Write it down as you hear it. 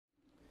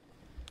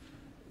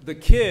The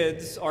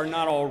kids are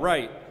not all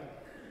right.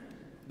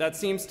 That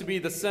seems to be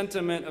the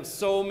sentiment of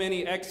so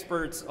many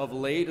experts of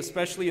late,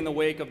 especially in the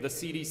wake of the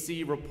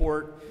CDC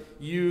report,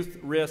 Youth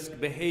Risk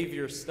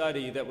Behavior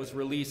Study, that was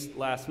released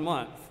last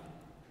month.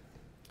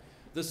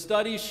 The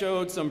study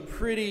showed some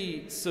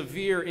pretty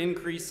severe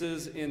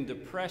increases in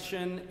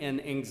depression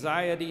and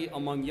anxiety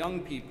among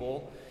young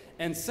people,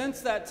 and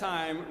since that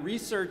time,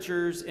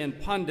 researchers and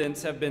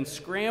pundits have been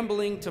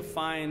scrambling to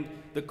find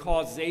the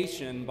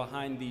causation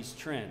behind these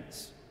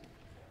trends.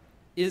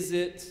 Is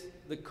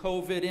it the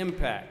COVID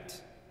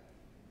impact?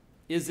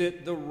 Is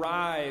it the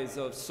rise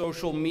of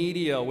social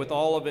media with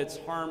all of its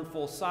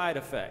harmful side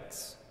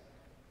effects?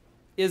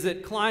 Is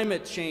it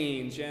climate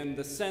change and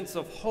the sense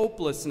of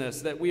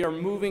hopelessness that we are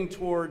moving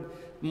toward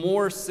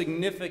more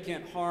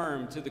significant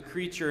harm to the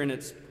creature and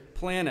its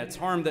planets,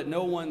 harm that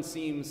no one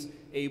seems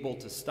able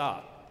to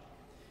stop?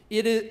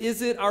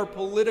 Is it our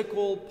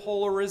political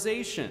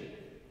polarization?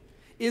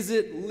 Is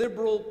it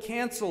liberal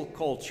cancel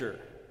culture?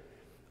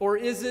 Or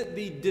is it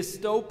the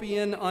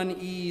dystopian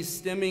unease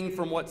stemming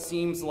from what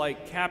seems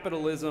like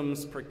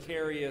capitalism's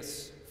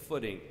precarious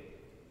footing?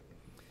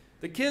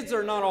 The kids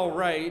are not all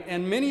right,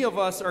 and many of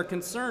us are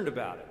concerned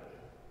about it.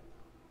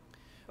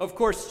 Of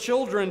course,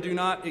 children do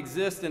not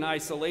exist in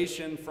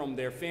isolation from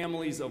their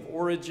families of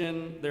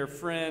origin, their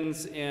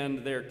friends,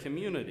 and their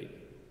community.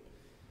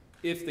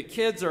 If the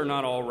kids are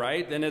not all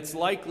right, then it's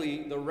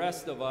likely the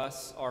rest of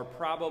us are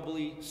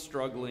probably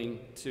struggling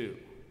too.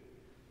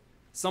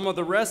 Some of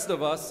the rest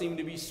of us seem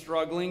to be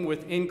struggling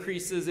with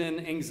increases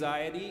in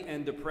anxiety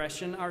and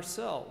depression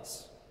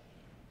ourselves.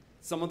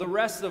 Some of the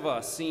rest of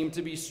us seem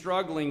to be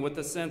struggling with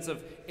a sense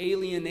of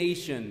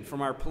alienation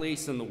from our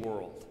place in the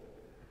world.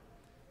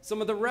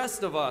 Some of the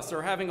rest of us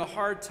are having a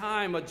hard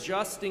time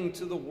adjusting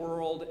to the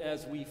world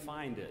as we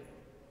find it.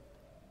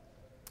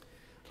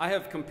 I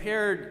have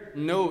compared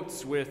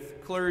notes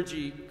with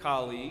clergy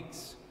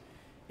colleagues,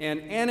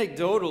 and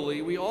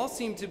anecdotally, we all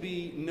seem to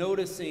be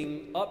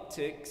noticing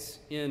upticks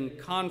in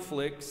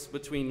conflicts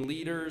between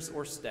leaders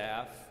or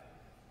staff,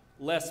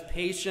 less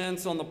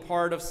patience on the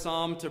part of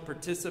some to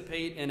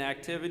participate in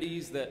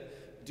activities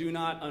that do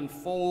not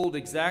unfold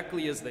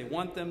exactly as they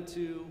want them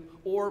to,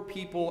 or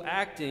people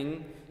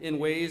acting in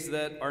ways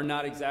that are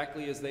not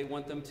exactly as they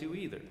want them to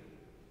either.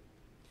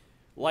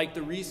 Like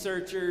the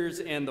researchers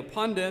and the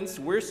pundits,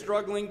 we're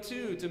struggling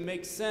too to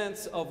make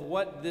sense of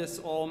what this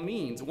all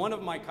means. One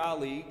of my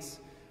colleagues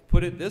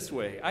put it this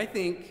way: I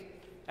think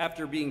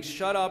after being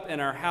shut up in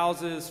our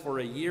houses for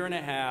a year and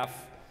a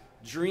half,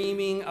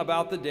 dreaming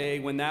about the day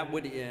when that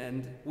would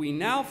end, we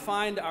now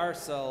find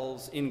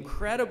ourselves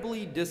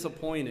incredibly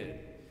disappointed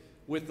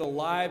with the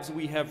lives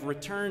we have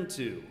returned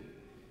to,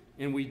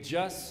 and we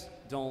just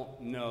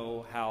don't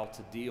know how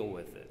to deal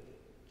with it.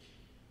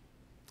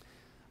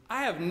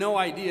 I have no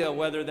idea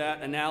whether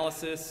that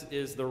analysis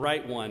is the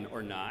right one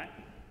or not.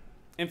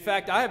 In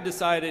fact, I have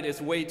decided it's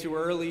way too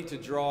early to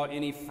draw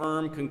any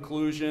firm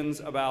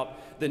conclusions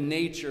about the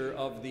nature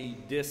of the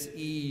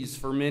dis-ease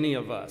for many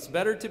of us.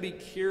 Better to be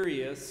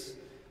curious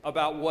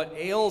about what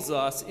ails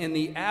us in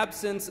the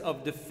absence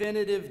of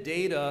definitive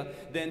data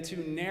than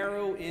to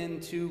narrow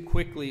in too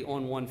quickly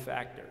on one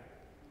factor.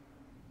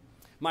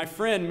 My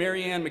friend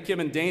Marianne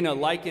McKibben-Dana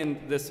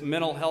likened this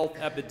mental health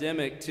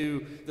epidemic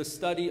to the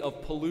study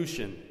of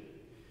pollution.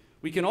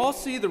 We can all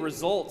see the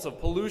results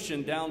of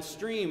pollution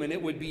downstream, and it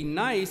would be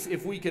nice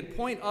if we could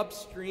point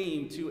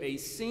upstream to a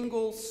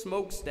single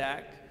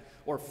smokestack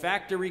or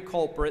factory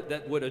culprit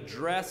that would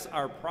address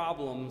our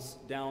problems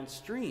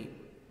downstream.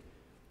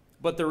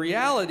 But the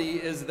reality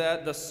is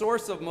that the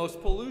source of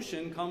most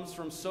pollution comes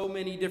from so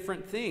many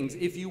different things.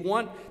 If you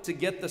want to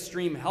get the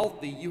stream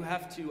healthy, you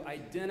have to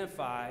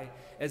identify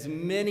as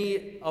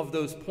many of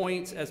those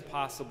points as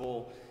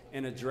possible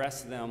and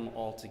address them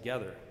all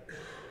together.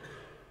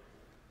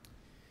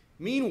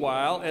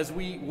 Meanwhile, as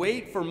we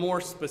wait for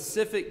more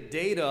specific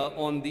data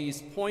on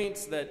these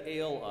points that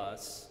ail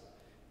us,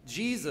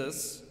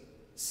 Jesus,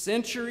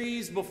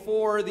 centuries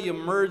before the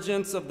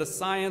emergence of the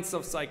science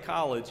of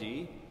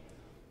psychology,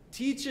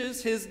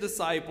 teaches his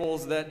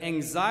disciples that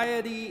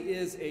anxiety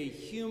is a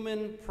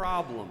human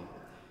problem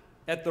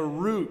at the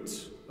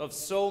root of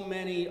so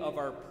many of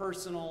our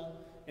personal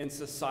and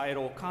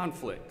societal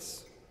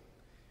conflicts.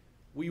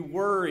 We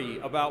worry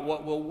about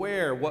what we'll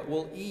wear, what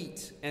we'll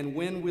eat, and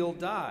when we'll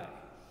die.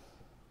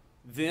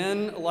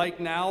 Then, like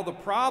now, the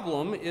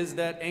problem is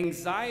that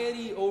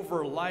anxiety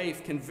over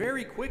life can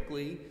very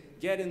quickly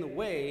get in the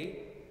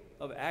way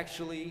of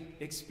actually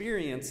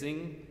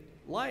experiencing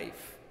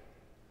life.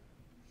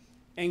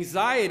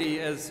 Anxiety,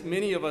 as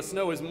many of us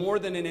know, is more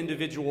than an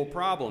individual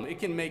problem. It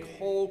can make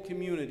whole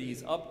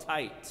communities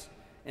uptight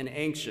and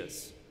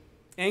anxious.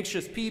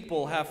 Anxious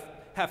people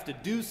have to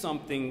do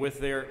something with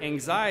their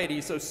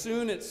anxiety, so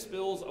soon it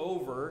spills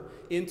over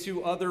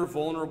into other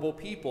vulnerable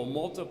people,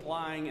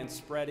 multiplying and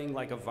spreading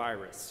like a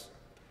virus.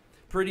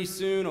 Pretty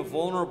soon, a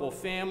vulnerable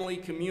family,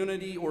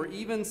 community, or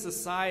even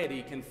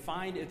society can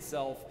find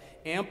itself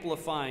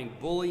amplifying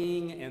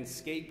bullying and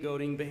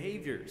scapegoating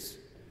behaviors.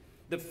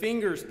 The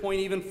fingers point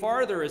even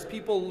farther as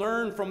people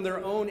learn from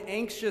their own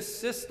anxious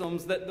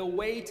systems that the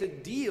way to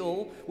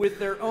deal with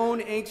their own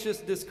anxious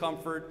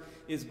discomfort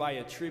is by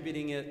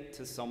attributing it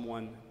to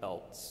someone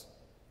else.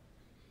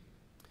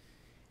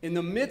 In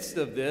the midst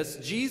of this,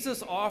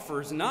 Jesus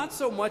offers not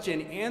so much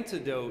an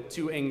antidote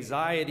to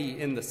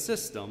anxiety in the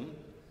system,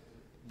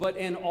 but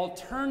an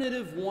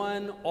alternative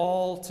one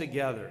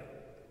altogether,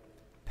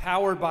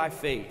 powered by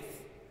faith.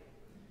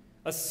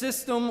 A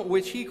system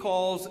which he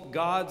calls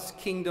God's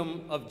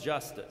kingdom of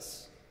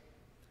justice.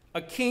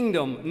 A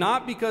kingdom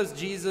not because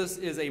Jesus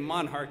is a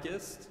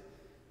monarchist,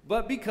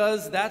 but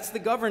because that's the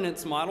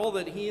governance model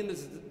that he and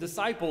his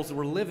disciples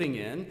were living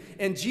in,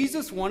 and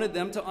Jesus wanted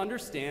them to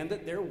understand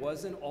that there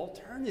was an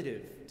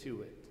alternative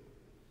to it.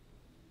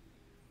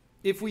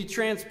 If we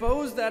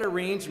transpose that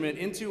arrangement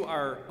into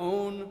our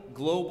own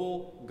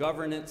global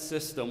governance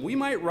system, we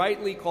might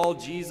rightly call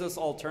Jesus'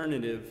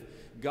 alternative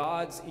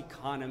God's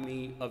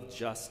economy of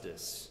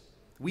justice.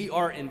 We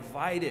are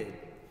invited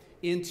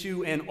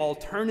into an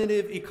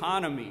alternative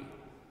economy,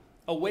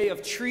 a way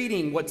of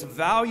treating what's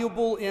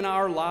valuable in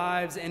our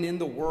lives and in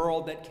the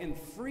world that can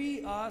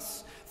free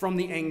us from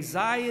the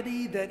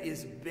anxiety that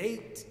is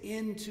baked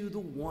into the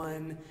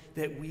one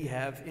that we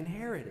have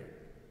inherited.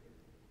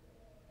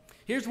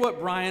 Here's what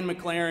Brian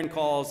McLaren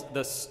calls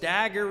the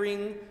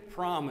staggering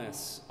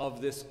promise of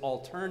this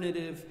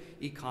alternative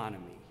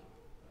economy.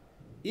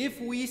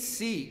 If we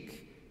seek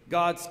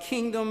God's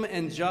kingdom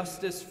and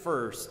justice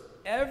first,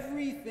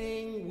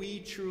 everything we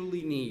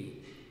truly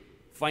need,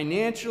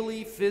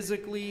 financially,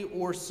 physically,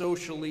 or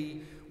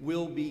socially,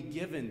 will be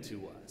given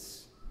to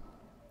us.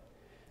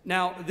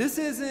 Now, this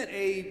isn't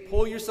a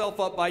pull yourself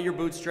up by your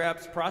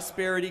bootstraps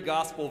prosperity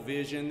gospel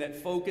vision that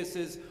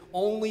focuses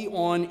only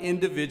on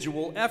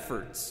individual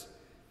efforts.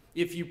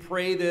 If you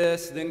pray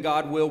this, then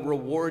God will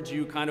reward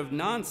you kind of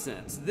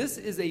nonsense. This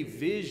is a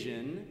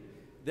vision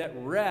that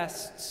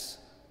rests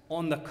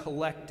on the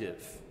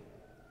collective.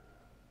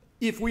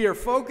 If we are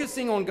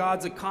focusing on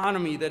God's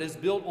economy that is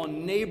built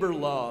on neighbor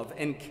love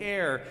and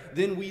care,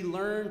 then we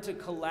learn to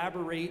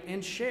collaborate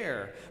and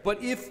share.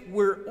 But if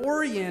we're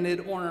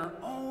oriented on our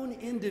own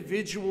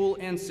individual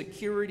and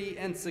security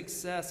and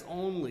success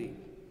only,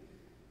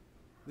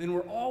 then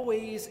we're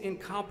always in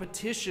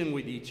competition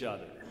with each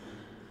other.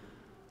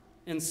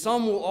 And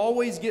some will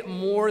always get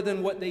more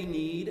than what they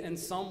need, and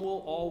some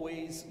will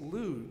always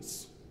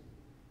lose.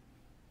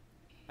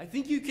 I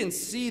think you can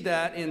see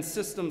that in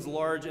systems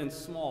large and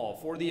small.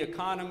 For the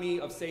economy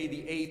of, say,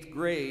 the 8th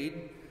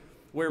grade,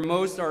 where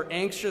most are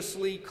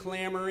anxiously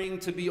clamoring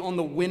to be on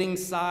the winning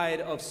side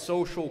of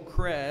social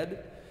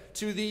cred,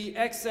 to the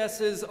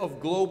excesses of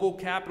global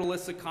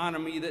capitalist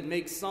economy that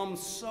makes some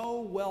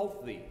so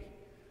wealthy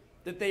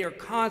that they are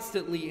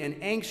constantly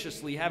and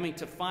anxiously having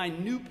to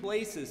find new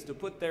places to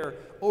put their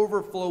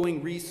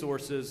overflowing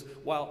resources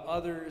while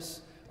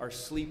others are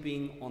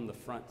sleeping on the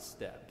front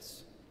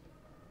steps.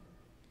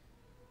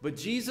 But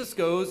Jesus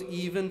goes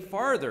even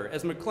farther.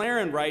 As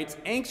McLaren writes,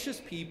 anxious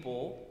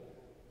people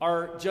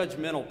are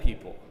judgmental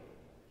people.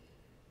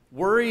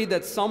 Worried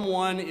that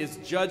someone is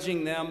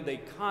judging them, they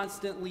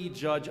constantly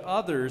judge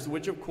others,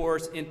 which of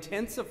course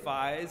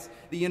intensifies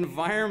the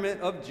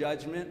environment of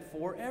judgment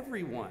for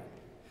everyone.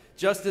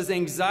 Just as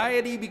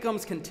anxiety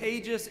becomes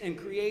contagious and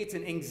creates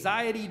an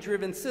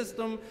anxiety-driven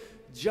system,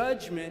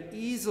 judgment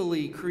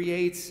easily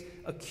creates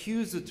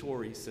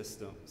accusatory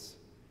systems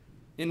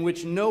in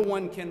which no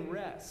one can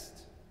rest.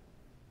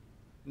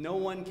 No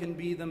one can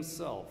be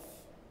themselves.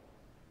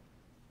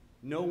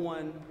 No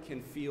one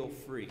can feel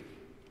free.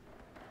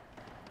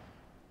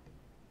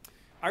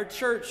 Our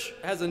church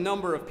has a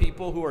number of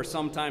people who are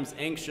sometimes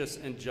anxious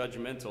and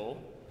judgmental.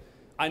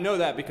 I know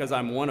that because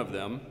I'm one of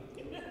them.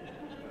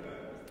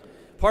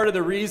 Part of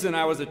the reason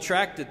I was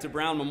attracted to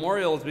Brown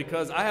Memorial is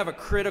because I have a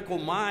critical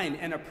mind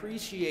and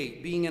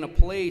appreciate being in a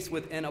place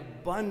with an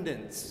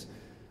abundance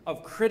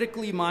of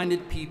critically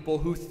minded people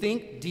who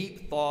think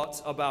deep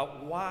thoughts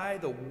about why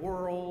the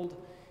world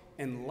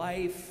and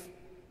life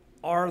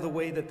are the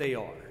way that they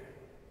are.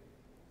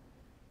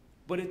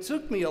 But it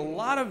took me a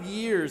lot of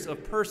years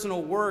of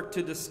personal work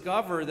to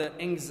discover that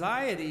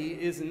anxiety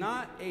is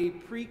not a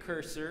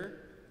precursor,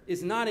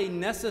 is not a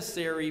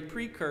necessary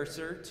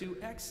precursor to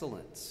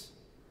excellence.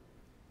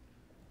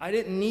 I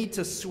didn't need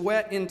to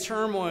sweat in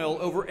turmoil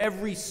over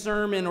every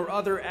sermon or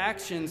other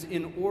actions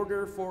in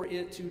order for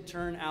it to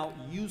turn out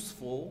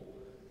useful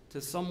to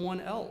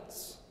someone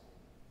else.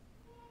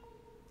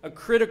 A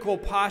critical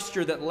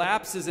posture that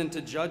lapses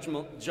into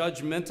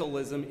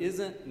judgmentalism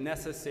isn't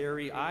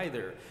necessary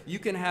either. You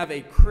can have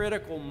a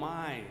critical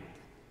mind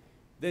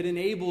that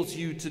enables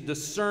you to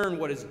discern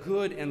what is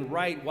good and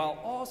right while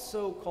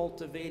also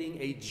cultivating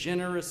a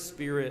generous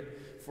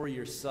spirit for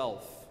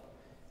yourself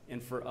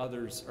and for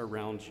others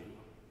around you.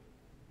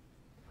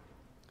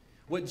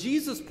 What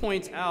Jesus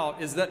points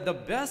out is that the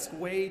best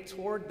way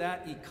toward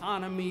that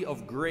economy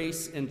of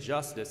grace and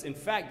justice, in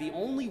fact, the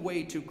only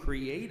way to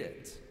create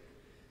it,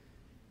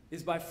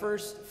 is by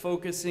first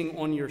focusing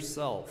on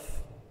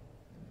yourself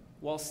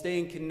while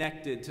staying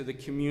connected to the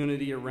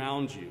community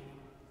around you,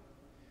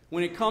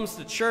 When it comes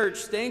to church,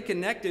 staying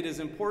connected is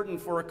important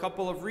for a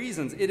couple of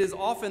reasons. It is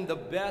often the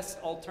best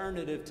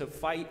alternative to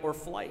fight or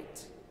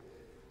flight.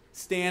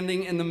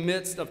 Standing in the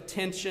midst of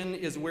tension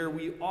is where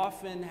we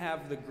often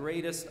have the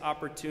greatest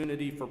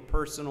opportunity for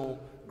personal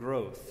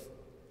growth.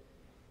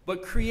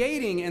 But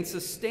creating and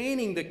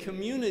sustaining the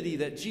community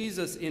that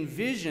Jesus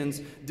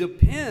envisions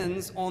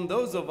depends on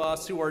those of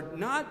us who are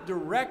not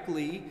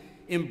directly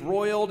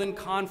embroiled in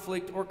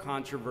conflict or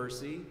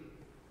controversy,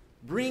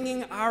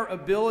 bringing our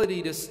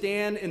ability to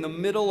stand in the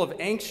middle of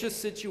anxious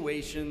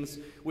situations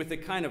with a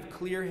kind of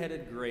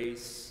clear-headed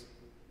grace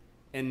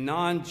and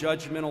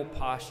non-judgmental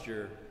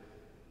posture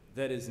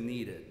that is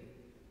needed.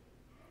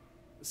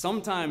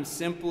 Sometimes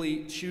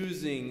simply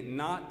choosing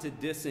not to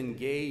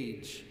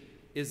disengage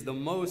is the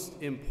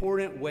most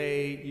important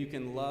way you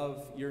can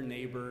love your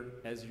neighbor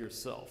as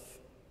yourself.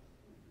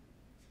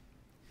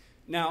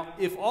 Now,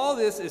 if all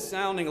this is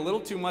sounding a little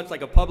too much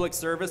like a public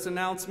service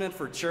announcement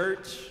for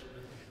church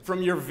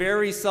from your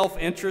very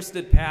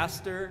self-interested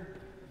pastor,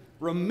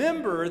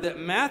 remember that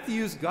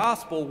Matthew's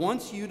gospel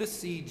wants you to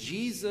see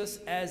Jesus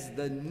as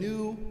the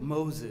new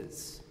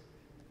Moses,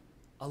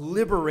 a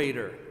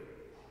liberator.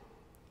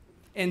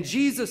 And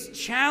Jesus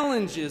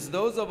challenges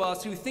those of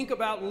us who think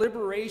about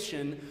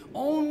liberation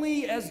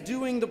only as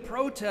doing the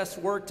protest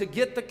work to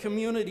get the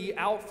community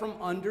out from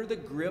under the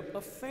grip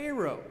of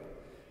Pharaoh.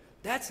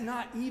 That's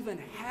not even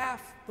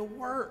half the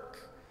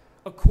work,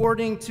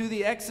 according to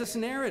the Exodus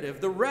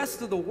narrative. The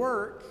rest of the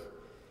work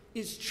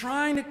is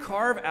trying to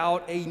carve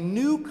out a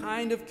new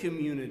kind of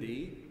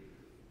community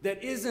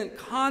that isn't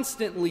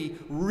constantly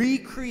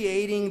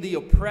recreating the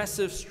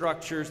oppressive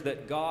structures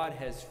that God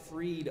has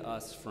freed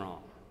us from.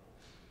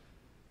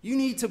 You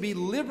need to be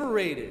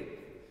liberated,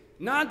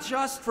 not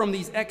just from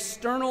these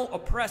external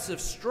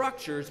oppressive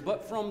structures,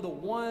 but from the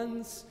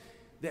ones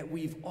that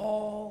we've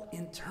all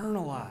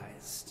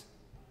internalized.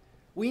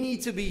 We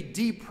need to be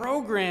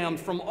deprogrammed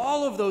from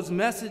all of those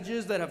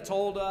messages that have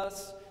told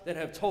us, that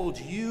have told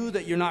you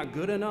that you're not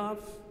good enough,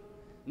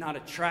 not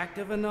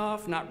attractive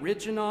enough, not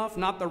rich enough,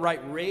 not the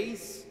right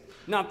race,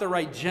 not the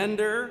right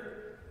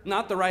gender,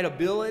 not the right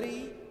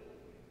ability,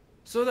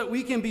 so that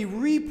we can be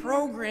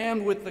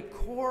reprogrammed with the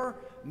core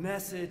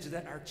message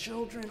that our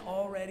children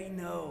already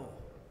know,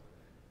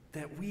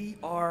 that we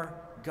are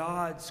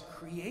God's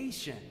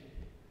creation,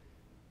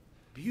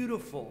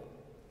 beautiful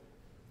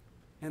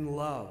and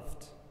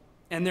loved.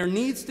 And there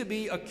needs to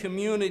be a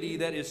community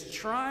that is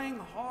trying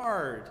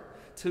hard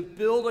to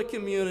build a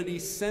community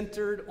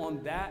centered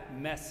on that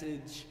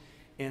message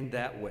and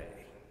that way.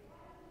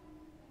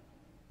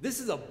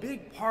 This is a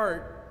big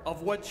part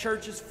of what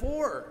church is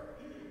for.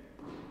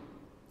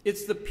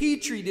 It's the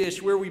petri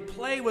dish where we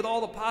play with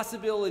all the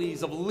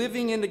possibilities of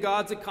living into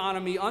God's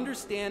economy,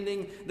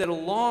 understanding that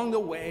along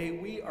the way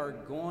we are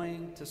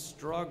going to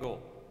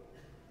struggle.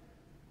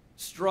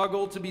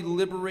 Struggle to be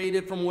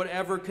liberated from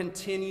whatever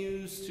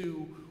continues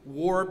to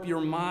warp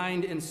your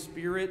mind and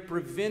spirit,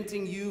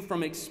 preventing you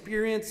from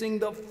experiencing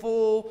the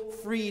full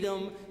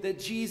freedom that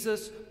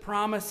Jesus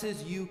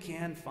promises you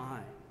can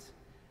find.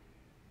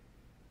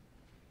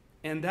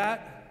 And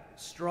that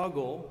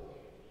struggle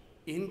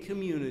in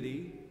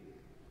community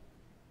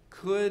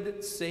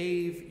could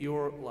save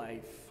your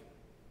life.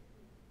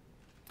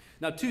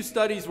 Now, 2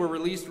 studies were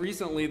released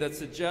recently that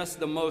suggest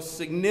the most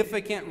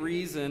significant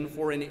reason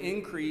for an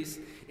increase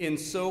in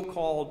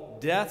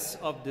so-called deaths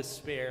of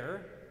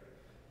despair,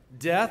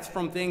 death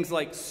from things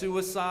like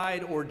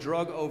suicide or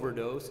drug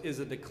overdose, is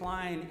a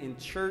decline in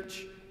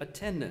church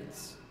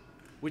attendance,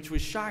 which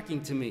was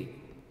shocking to me.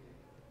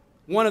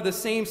 One of the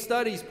same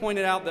studies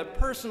pointed out that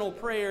personal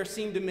prayer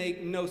seemed to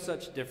make no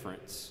such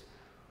difference.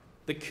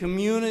 The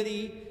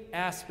community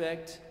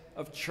aspect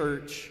of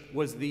church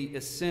was the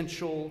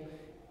essential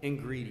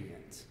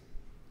ingredient.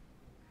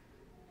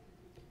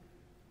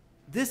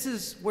 This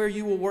is where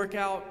you will work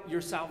out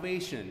your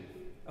salvation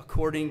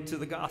according to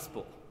the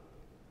gospel.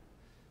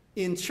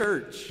 In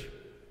church.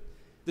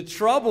 The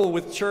trouble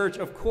with church,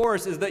 of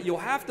course, is that you'll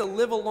have to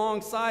live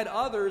alongside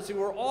others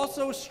who are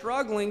also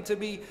struggling to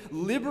be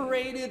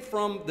liberated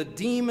from the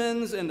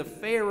demons and the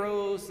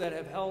pharaohs that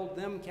have held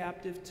them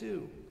captive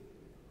too.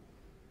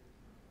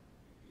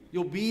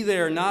 You'll be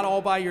there not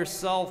all by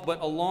yourself, but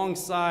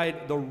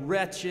alongside the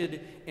wretched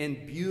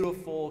and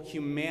beautiful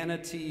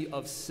humanity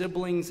of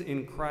siblings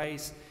in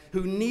Christ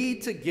who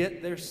need to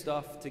get their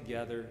stuff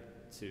together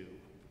too.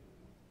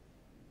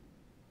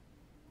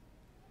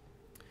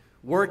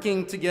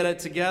 Working to get it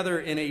together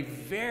in a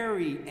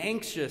very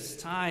anxious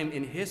time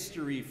in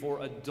history for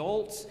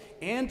adults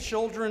and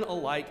children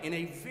alike, in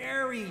a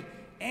very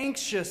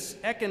anxious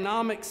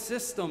economic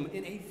system,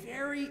 in a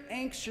very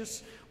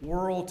anxious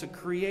world, to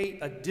create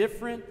a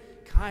different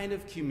kind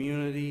of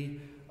community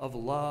of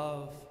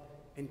love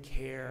and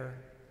care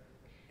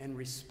and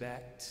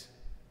respect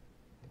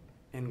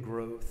and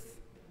growth.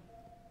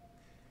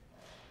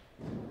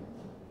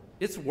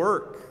 It's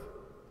work.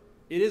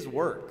 It is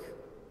work.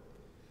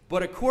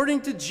 But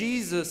according to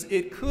Jesus,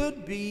 it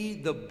could be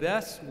the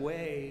best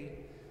way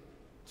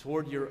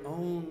toward your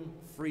own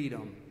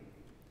freedom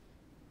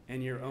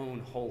and your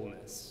own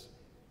wholeness.